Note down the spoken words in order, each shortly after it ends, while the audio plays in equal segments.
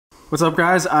What's up,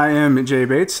 guys? I am Jay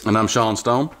Bates. And I'm Sean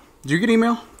Stone. Did you get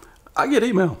email? I get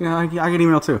email. Yeah, I get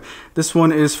email too. This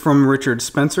one is from Richard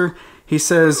Spencer. He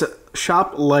says,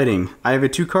 shop lighting. I have a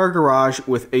 2-car garage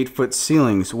with 8-foot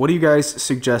ceilings. What do you guys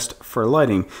suggest for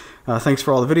lighting? Thanks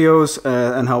for all the videos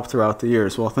and help throughout the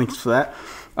years. Well, thanks for that.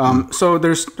 So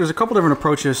there's a couple different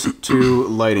approaches to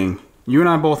lighting. You and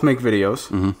I both make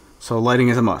videos, so lighting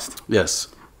is a must. Yes.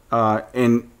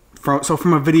 So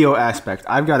from a video aspect,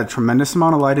 I've got a tremendous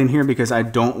amount of light in here because I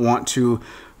don't want to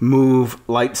move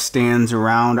light stands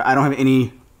around. I don't have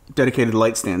any dedicated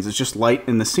light stands. It's just light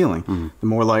in the ceiling. The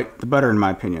more light, the better, in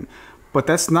my opinion. But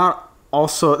that's not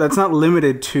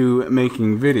limited to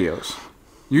making videos.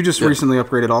 You just recently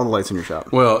upgraded all the lights in your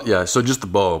shop. Well, yeah. So just the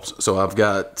bulbs. So I've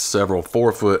got several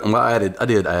 4-foot, and I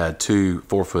did add 2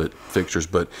 4-foot fixtures,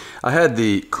 but I had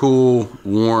the cool,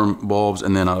 warm bulbs,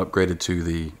 and then I upgraded to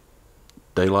the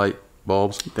daylight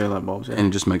bulbs. Daylight bulbs, yeah. And it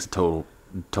just makes a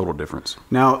total difference.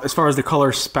 Now, as far as the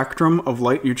color spectrum of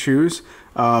light you choose,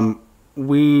 I'm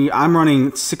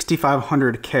running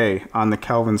 6500K on the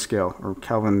Kelvin scale, or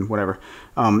Kelvin whatever.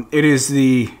 It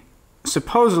is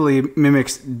supposedly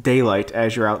mimics daylight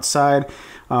as you're outside,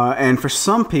 and for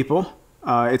some people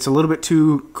it's a little bit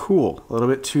too cool, a little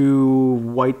bit too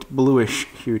white bluish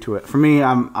hue to it. For me,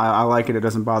 I like it. It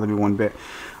doesn't bother me one bit.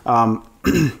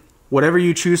 Whatever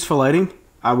you choose for lighting,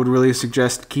 I would really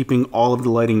suggest keeping all of the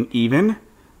lighting even,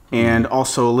 and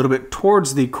also a little bit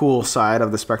towards the cool side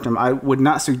of the spectrum. I would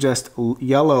not suggest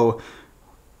yellow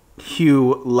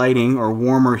hue lighting or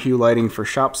warmer hue lighting for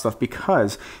shop stuff,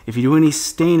 because if you do any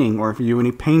staining, or if you do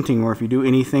any painting, or if you do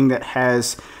anything that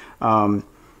has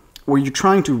where you're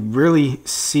trying to really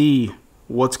see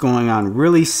what's going on,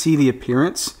 really see the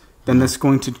appearance, then that's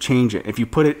going to change it. If you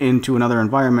put it into another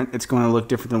environment, it's going to look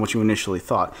different than what you initially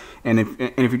thought. And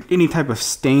if any type of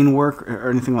stain work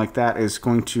or anything like that is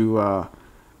going to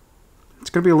it's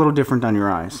going to be a little different on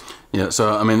your eyes. Yeah,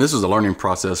 so I mean, this is a learning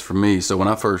process for me. So when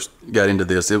I first got into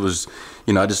this, it was,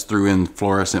 I just threw in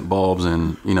fluorescent bulbs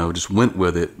and, just went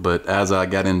with it. But as I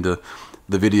got into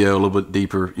the video a little bit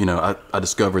deeper, I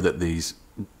discovered that these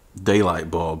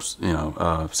daylight bulbs,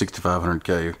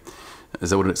 6500K, is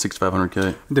that what it is,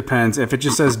 6500K? Depends. If it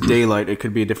just says daylight, it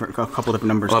could be a couple different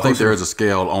numbers. Well, I think there is a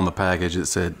scale on the package that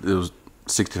said it was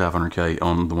 6500K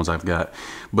on the ones I've got.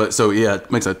 But so yeah, it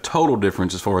makes a total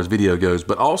difference as far as video goes,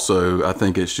 but also I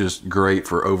think it's just great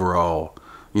for overall,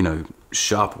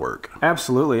 shop work.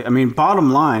 Absolutely. I mean,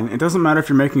 bottom line, it doesn't matter if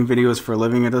you're making videos for a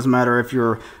living. It doesn't matter if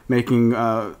you're making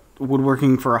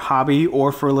woodworking for a hobby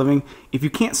or for a living. If you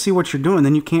can't see what you're doing,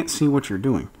 then you can't see what you're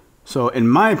doing. So in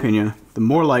my opinion, the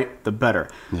more light, the better.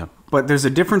 Yeah. But there's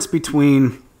a difference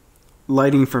between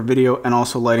lighting for video and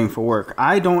also lighting for work.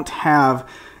 I don't have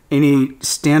any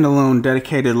standalone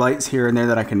dedicated lights here and there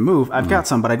that I can move. I've got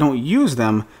some, but I don't use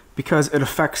them because it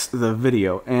affects the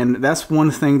video. And that's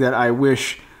one thing that I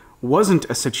wish wasn't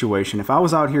a situation. If I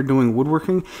was out here doing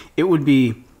woodworking, it would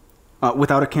be,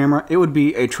 without a camera, it would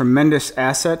be a tremendous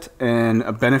asset and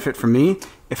a benefit for me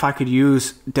if I could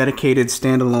use dedicated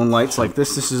standalone lights like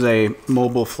this. This is a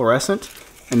mobile fluorescent,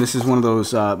 and this is one of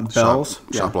those bells.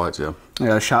 Shop lights, yeah.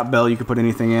 Yeah, a shop bell. You could put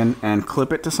anything in and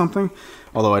clip it to something,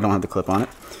 although I don't have the clip on it.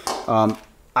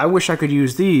 I wish I could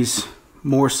use these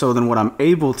more so than what I'm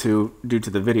able to due to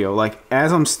the video. Like,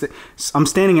 as I'm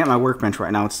standing at my workbench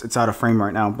right now. It's out of frame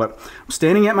right now, but I'm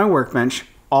standing at my workbench.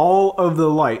 All of the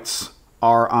lights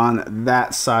are on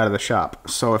that side of the shop.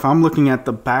 So if I'm looking at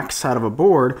the back side of a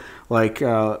board, like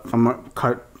if I'm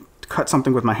cut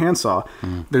something with my handsaw,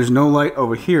 there's no light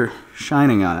over here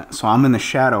shining on it. So I'm in the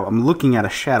shadow. I'm looking at a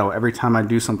shadow every time I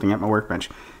do something at my workbench.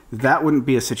 That wouldn't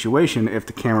be a situation if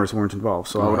the cameras weren't involved.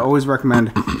 So I would always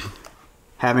recommend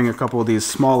having a couple of these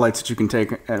small lights that you can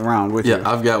take around with you.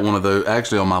 Yeah, I've got one of those.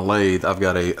 Actually, on my lathe, I've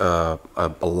got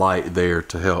a light there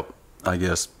to help, I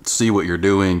guess, see what you're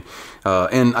doing.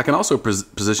 And I can also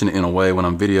position it in a way when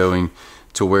I'm videoing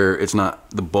to where it's not,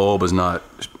 the bulb is not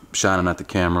shining at the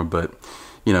camera. But,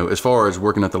 as far as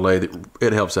working at the lathe,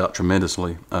 it helps out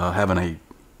tremendously, having a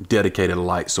dedicated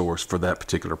light source for that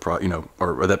particular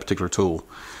or that particular tool.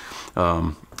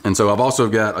 And so I've also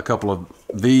got a couple of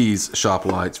these shop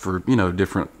lights for,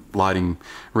 different lighting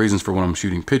reasons, for when I'm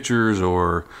shooting pictures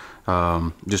or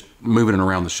just moving it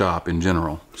around the shop in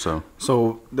general. So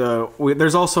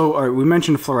there's also, we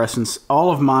mentioned fluorescence.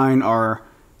 All of mine are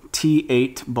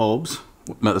T8 bulbs.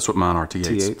 That's what mine are,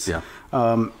 T8s.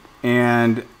 Yeah.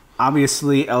 And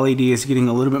obviously LED is getting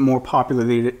a little bit more popular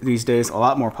these days, a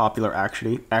lot more popular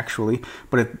actually.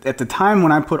 But at the time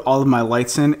when I put all of my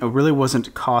lights in, it really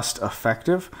wasn't cost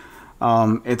effective.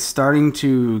 It's starting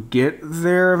to get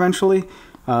there eventually.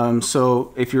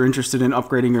 So if you're interested in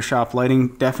upgrading your shop lighting,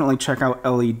 definitely check out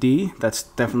LED. That's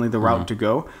definitely the route to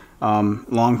go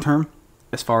long term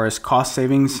as far as cost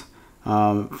savings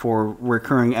for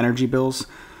recurring energy bills.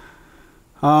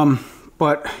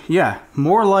 But yeah,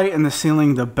 more light in the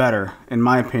ceiling, the better, in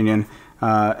my opinion.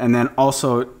 And then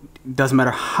also, it doesn't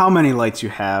matter how many lights you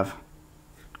have,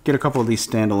 get a couple of these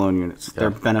standalone units. Yep. They're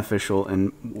beneficial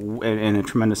in a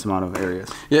tremendous amount of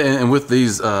areas. Yeah, and with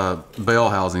these bell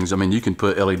housings, I mean, you can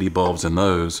put LED bulbs in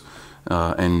those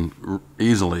and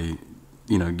easily,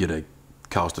 get a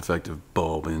cost-effective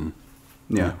bulb in.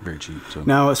 Yeah, very cheap. So.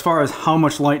 Now, as far as how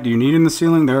much light do you need in the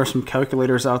ceiling, there are some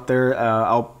calculators out there.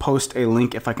 I'll post a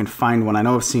link if I can find one. I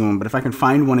know I've seen one, but if I can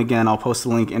find one again, I'll post a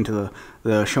link into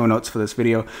the show notes for this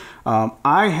video.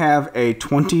 I have a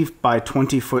 20 by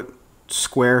 20 foot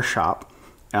square shop,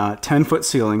 10 foot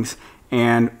ceilings,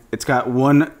 and it's got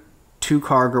one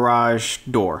 2-car garage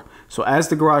door. So as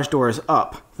the garage door is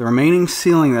up, the remaining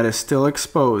ceiling that is still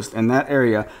exposed in that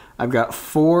area, I've got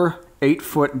 4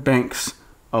 8-foot banks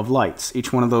of lights.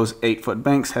 Each one of those 8-foot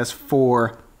banks has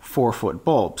 4 4-foot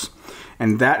bulbs,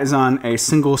 and that is on a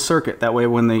single circuit. That way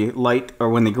when the light or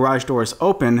when the garage door is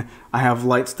open, I have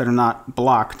lights that are not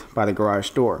blocked by the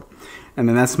garage door. And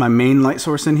then that's my main light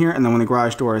source in here, and then when the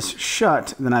garage door is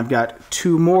shut, then I've got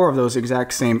 2 more of those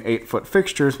exact same 8-foot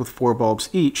fixtures with 4 bulbs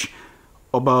each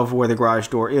above where the garage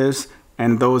door is,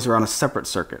 and those are on a separate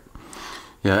circuit.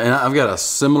 Yeah, and I've got a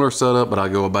similar setup, but I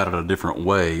go about it a different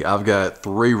way. I've got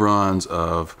 3 runs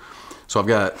of, so I've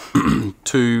got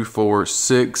 2, 4,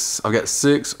 6, I've got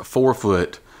 6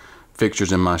 4-foot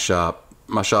fixtures in my shop.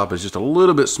 My shop is just a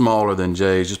little bit smaller than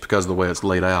Jay's just because of the way it's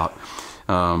laid out.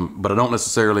 But I don't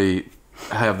necessarily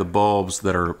have the bulbs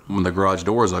that are when the garage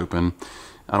door is open.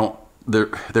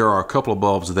 There are a couple of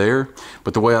bulbs there,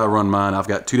 but the way I run mine, I've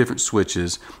got 2 different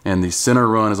switches, and the center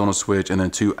run is on a switch, and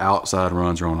then 2 outside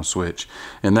runs are on a switch.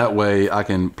 And that way I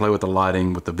can play with the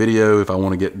lighting, with the video if I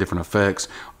want to get different effects.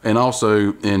 And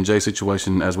also in Jay's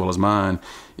situation as well as mine,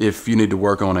 if you need to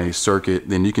work on a circuit,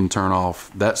 then you can turn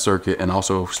off that circuit and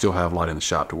also still have light in the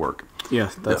shop to work. Yeah,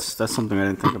 that's something I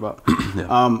didn't think about.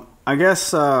 Yeah. I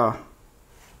guess a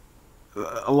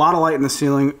lot of light in the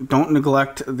ceiling. Don't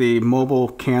neglect the mobile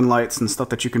can lights and stuff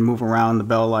that you can move around, the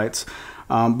bell lights.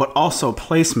 But also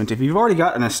placement. If you've already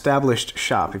got an established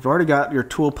shop, you've already got your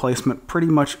tool placement pretty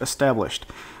much established,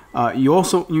 you want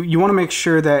to make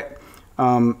sure that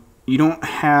you don't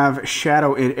have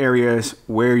shadow in areas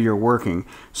where you're working.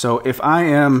 So if I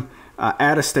am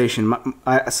at a station,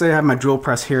 say I have my drill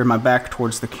press here, my back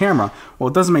towards the camera. Well,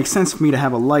 it doesn't make sense for me to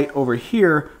have a light over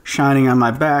here shining on my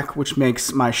back, which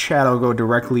makes my shadow go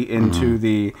directly into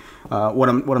the what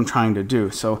I'm trying to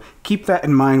do. So keep that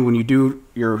in mind when you do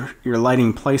your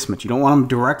lighting placement. You don't want them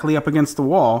directly up against the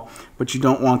wall, but you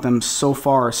don't want them so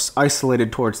far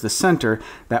isolated towards the center.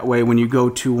 That way, when you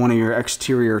go to one of your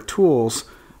exterior tools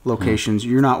locations,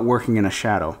 you're not working in a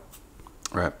shadow.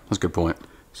 Right, that's a good point.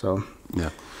 So yeah.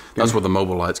 That's where the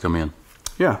mobile lights come in.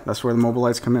 Yeah, that's where the mobile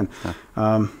lights come in.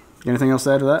 Yeah. Anything else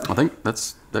to add to that? I think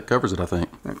that covers it, I think.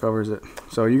 That covers it.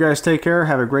 So you guys take care.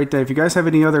 Have a great day. If you guys have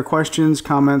any other questions,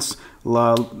 comments,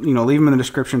 leave them in the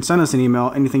description. Send us an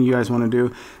email. Anything you guys want to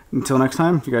do. Until next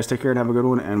time, you guys take care and have a good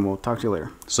one, and we'll talk to you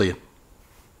later. See ya.